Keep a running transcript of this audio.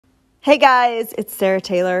Hey guys, it's Sarah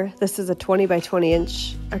Taylor. This is a 20 by 20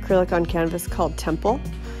 inch acrylic on canvas called Temple.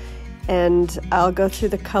 And I'll go through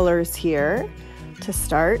the colors here to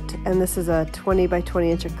start. And this is a 20 by 20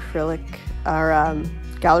 inch acrylic or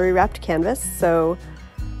gallery wrapped canvas. So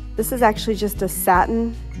this is actually just a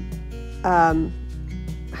satin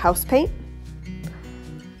house paint.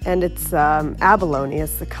 And it's abalone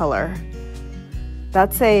is the color.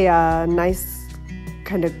 That's a nice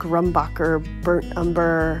kind of Grumbacher burnt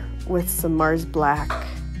umber with some Mars Black.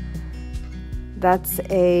 That's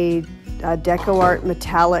a DecoArt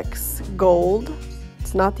Metallics Gold.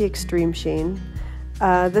 It's not the extreme sheen.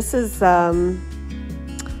 This is a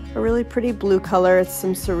really pretty blue color. It's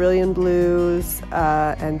some cerulean blues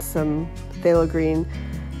and some phthalo green.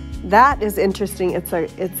 That is interesting.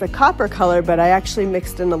 It's a copper color, but I actually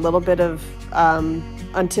mixed in a little bit of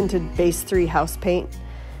untinted base 3 house paint.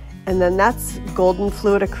 And then that's golden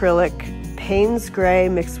fluid acrylic Payne's gray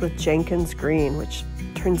mixed with Jenkins green, which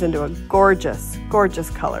turns into a gorgeous, gorgeous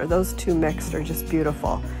color. Those two mixed are just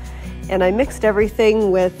beautiful. And I mixed everything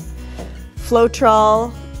with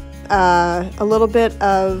floetrol, a little bit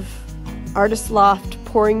of Artist Loft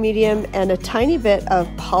pouring medium, and a tiny bit of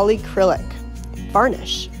polyacrylic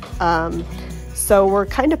varnish. So we're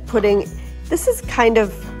kind of putting, this is kind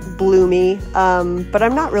of bloomy, but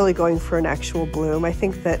I'm not really going for an actual bloom. I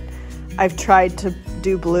think that I've tried to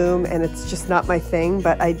do bloom and it's just not my thing,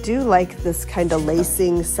 but I do like this kind of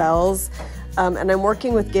lacing cells. And I'm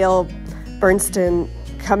working with Gail Burnstyn.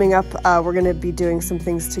 Coming up, we're going to be doing some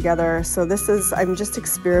things together. So I'm just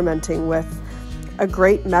experimenting with a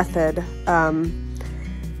great method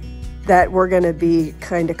that we're going to be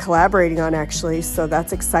kind of collaborating on actually. So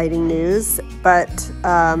that's exciting news. But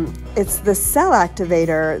it's the cell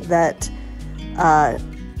activator that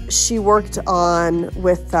she worked on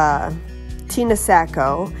with Tina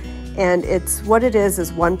Sacco, and what it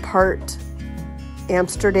is 1 part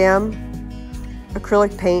Amsterdam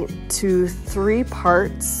acrylic paint to 3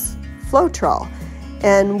 parts floetrol.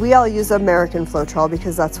 And we all use American floetrol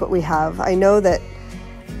because that's what we have. I know that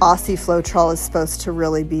Aussie floetrol is supposed to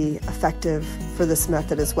really be effective for this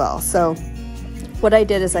method as well. So what I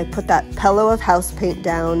did is I put that pillow of house paint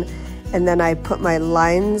down, and then I put my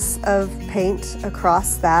lines of paint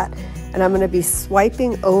across that, and I'm going to be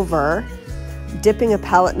swiping over, dipping a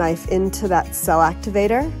palette knife into that cell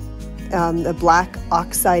activator, the black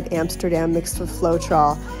oxide Amsterdam mixed with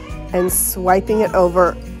floetrol, and swiping it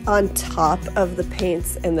over on top of the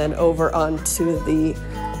paints and then over onto the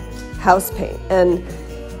house paint. And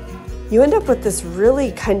you end up with this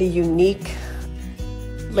really kind of unique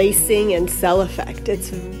lacing and cell effect.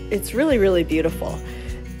 It's really, really beautiful.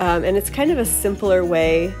 And it's kind of a simpler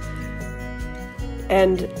way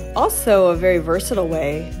and also a very versatile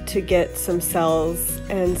way to get some cells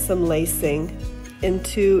and some lacing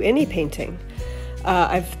into any painting.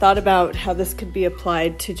 I've thought about how this could be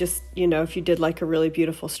applied to just, if you did like a really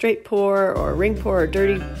beautiful straight pour or ring pour or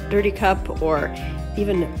dirty cup, or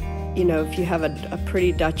even, if you have a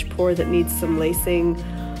pretty Dutch pour that needs some lacing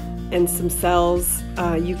and some cells,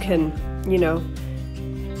 you can,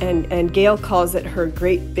 and Gail calls it her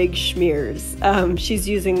great big schmears.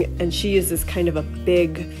 She uses kind of a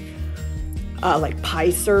big, like pie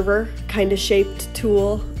server kind of shaped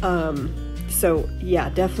tool. So yeah,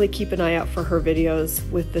 definitely keep an eye out for her videos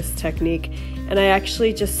with this technique. And I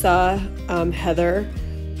actually just saw Heather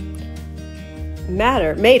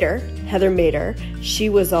Mader. She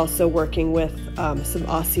was also working with some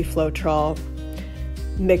Aussie floetrol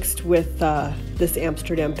mixed with this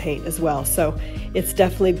Amsterdam paint as well. So it's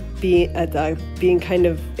definitely being kind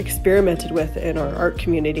of experimented with in our art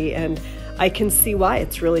community, and I can see why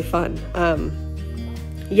it's really fun.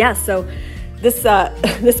 So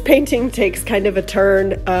this painting takes kind of a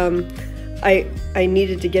turn. I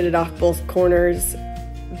needed to get it off both corners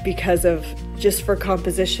because of just for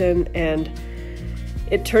composition, and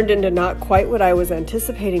it turned into not quite what I was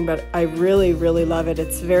anticipating, but I really, really love it.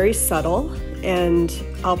 It's very subtle, and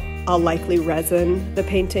I'll likely resin the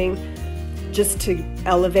painting just to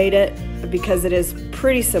elevate it because it is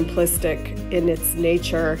pretty simplistic in its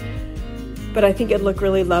nature. But I think it'd look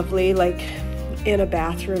really lovely, like in a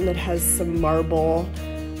bathroom that has some marble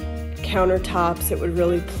countertops. It would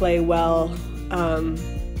really play well,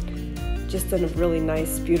 just in a really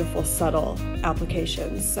nice, beautiful, subtle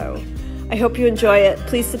application. So I hope you enjoy it.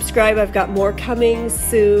 Please subscribe. I've got more coming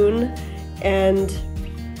soon. And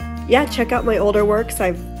yeah, check out my older works.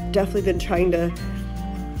 I've definitely been trying to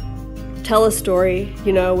tell a story,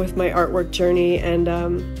 with my artwork journey. And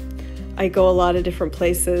I go a lot of different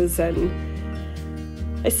places, and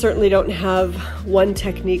I certainly don't have one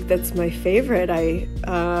technique that's my favorite.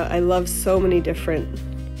 I love so many different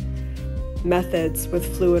methods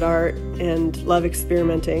with fluid art and love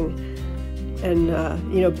experimenting. And,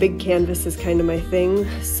 big canvas is kind of my thing.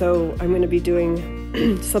 So I'm going to be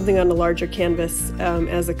doing something on a larger canvas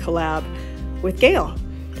as a collab with Gail.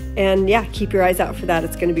 And yeah, keep your eyes out for that.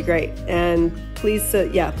 It's going to be great. And please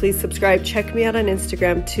subscribe. Check me out on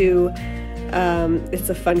Instagram too. It's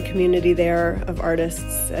a fun community there of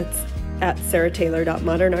artists. It's at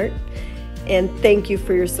sarahtaylor.modernart. And thank you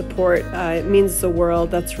for your support. It means the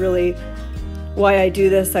world. That's really why I do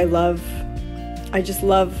this. I just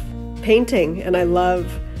love painting, and I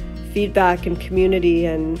love feedback and community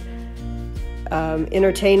and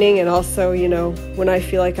entertaining. And also, when I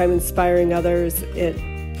feel like I'm inspiring others, it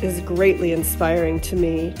is greatly inspiring to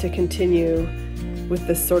me to continue with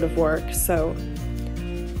this sort of work. So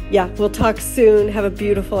yeah, we'll talk soon. Have a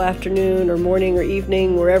beautiful afternoon or morning or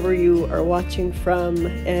evening, wherever you are watching from.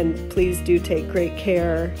 And please do take great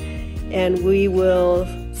care. And we will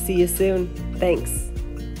see you soon. Thanks.